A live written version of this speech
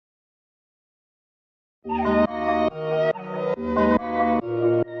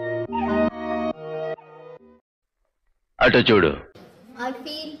అటు చూడు. I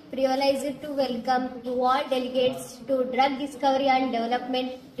feel privileged to welcome you all delegates to Drug Discovery and Development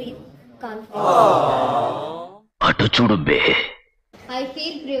Conference. అటు చూడు బే. I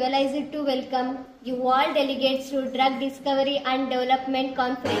feel privileged to welcome you all delegates to Drug Discovery and Development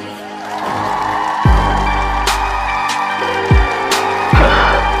Conference.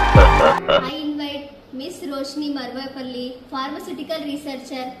 I invite Miss Roshni Marvapalli, pharmaceutical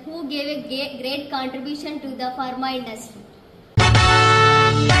researcher who gave a great contribution to the pharma industry.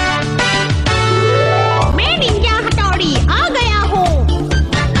 Made India हथौड़ी आ गया हूँ।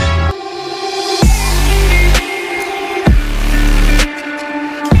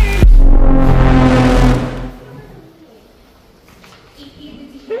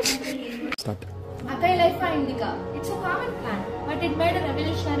 Akai Life Indica. It's a common plant, but it made a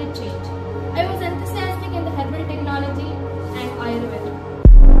revolutionary change. I was enthusiastic in the herbal technology and Ayurveda.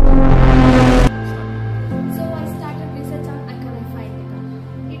 So I started research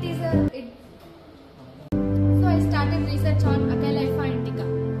on Akai Life Indica.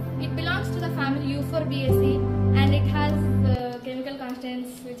 It belongs to the family Euphorbiaceae and it has chemical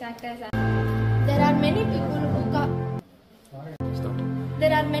constants which act as. There are many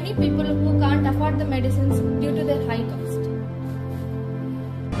people who can't afford the medicines due to their high cost.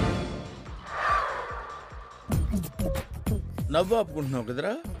 నవ్వు ఆపుకుంటున్నావు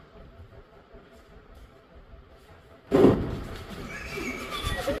కదరా?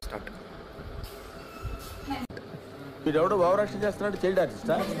 మీరెవడో భావరాష్ట్ర చేస్తున్నాడు, child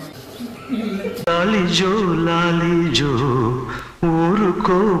ఆర్టిస్టా? లాలిజో లాలిజో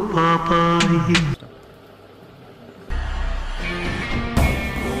ఊరుకో పాపాయి.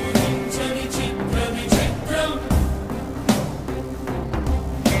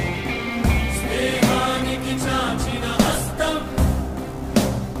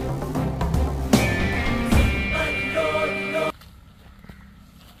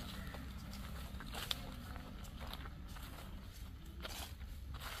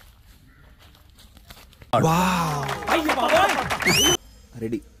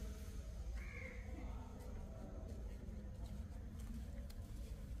 Ready.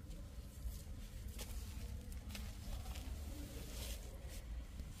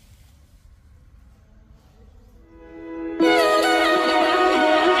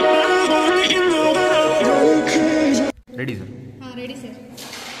 Ready sir. Ready, sir.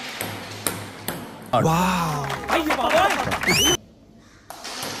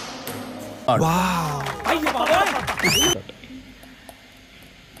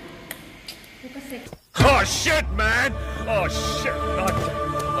 Oh shit, man! Oh shit! Not that.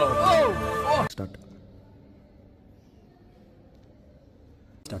 Oh. Start.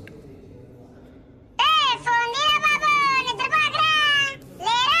 Start.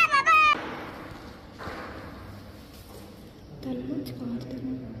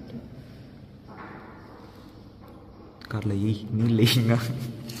 కార్లో ఈ నీళ్ళు ఇంకా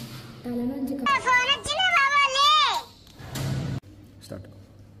start.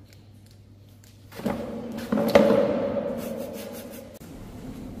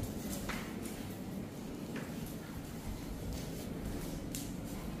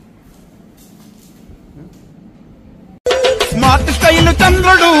 Smart style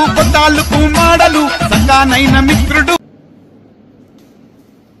చంద్రుడు, పొద్దాలు కుమాడలు, సంగానైన మిత్రుడు.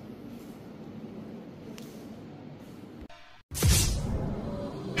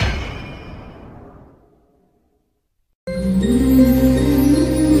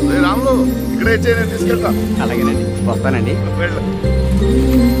 రాములు, ఇక్కడే నేను తీసుకెళ్తా. అలాగేనండి, వస్తానండి. వెళ్ళు.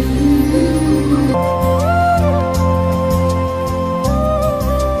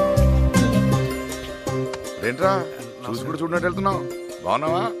 ఏంట్రా చూసి కూడా చూడనట్టు వెళ్తున్నావు?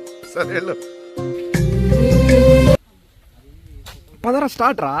 బాగున్నావా? సరే వెళ్ళు. పదరా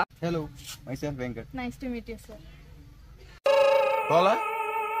స్టార్ట్ రా. Hello, my self Venkat. Nice to meet you, sir. పోలా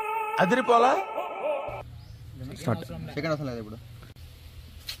అదిరిపోలా. స్టార్ట్. సెకండ్ అసలు లేదు ఇప్పుడు.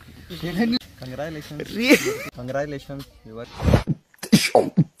 Congratulations your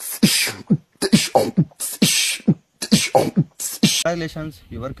congratulations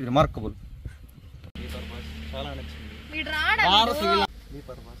your remarkable. చాలా నచ్చింది. మీ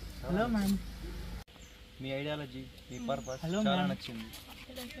పర్పస్. Hello ma'am. మీ ఐడియాలజీ, మీ పర్పస్ చాలా నచ్చింది.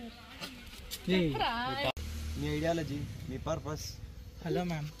 మీ ఐడియాలజీ, మీ పర్పస్. Hello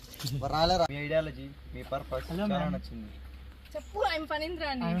ma'am. రాలేరా? మీ ఐడియాలజీ, మీ పర్పస్ చాలా నచ్చింది. చెప్పు. I'm Fanindra.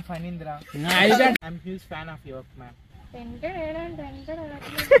 I'm Fanindra. I'm huge fan of your work, ma'am.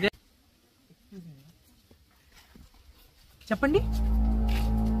 చెప్పండి.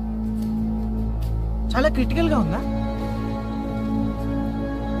 చాలా క్రిటికల్ గా ఉందా?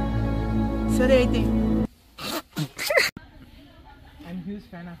 సరే అయితే I'm huge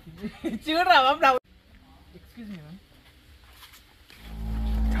fan of you. చూడరా బాబు. Excuse me ma'am.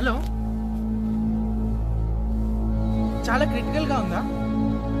 హలో, చాలా క్రిటికల్ గా ఉందా?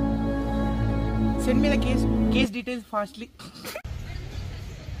 Send me the case details fastly.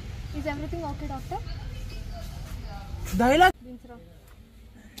 Is everything okay, doctor? Dialogue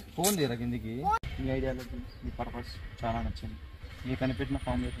phone తీరా కిందికి. మీ ఐడియాలజీ, మీ పర్పస్ చాలా నచ్చింది. మీ కనిపెట్టిన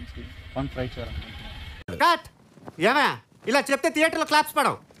ఫార్ములేషన్స్కి వన్ ట్రై చేయాలనుకుంటున్నాను. కట్. ఏమే ఇలా చెప్తే థియేటర్లో క్లాప్స్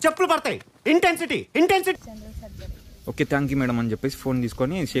పడవు, చెప్పులు పడతాయి. Intensity. Okay thank you madam అని చెప్పేసి ఫోన్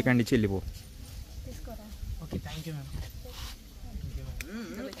తీసుకొని షేక్ హ్యాండ్ ఇచ్చి వెళ్ళిపో. Okay thank you ma'am.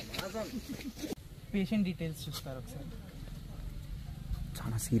 Patient details చూస్తారు ఒకసారి.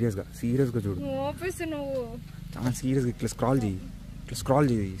 చాలా సీరియస్గా చూడు. ఆఫీస్ నువ్వు చాలా సీరియస్గా ఇట్లా స్క్రాల్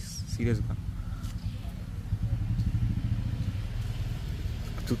చేయి సీరియస్గా.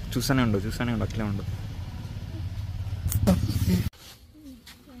 చూస్తూనే ఉండు అట్లే ఉండు.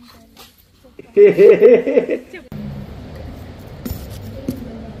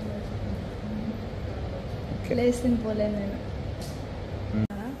 లేసిన పోలే నేను.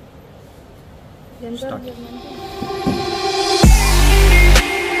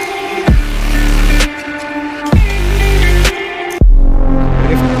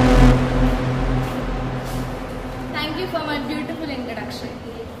 Thank you for my beautiful introduction.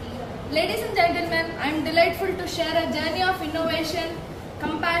 Ladies and gentlemen, I am delightful to share a journey of innovation,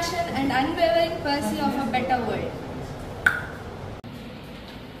 compassion and unwavering pursuit of a better world.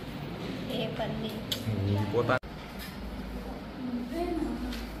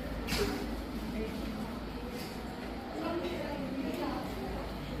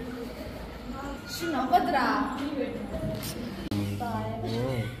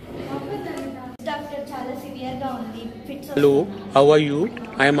 Doctor చాలా సివియర్ గా ఉంది. Fits. Hello, how are you?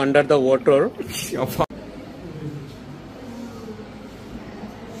 I am under the water.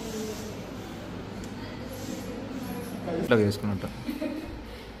 ఇట్లా వేసుకున్నట్టు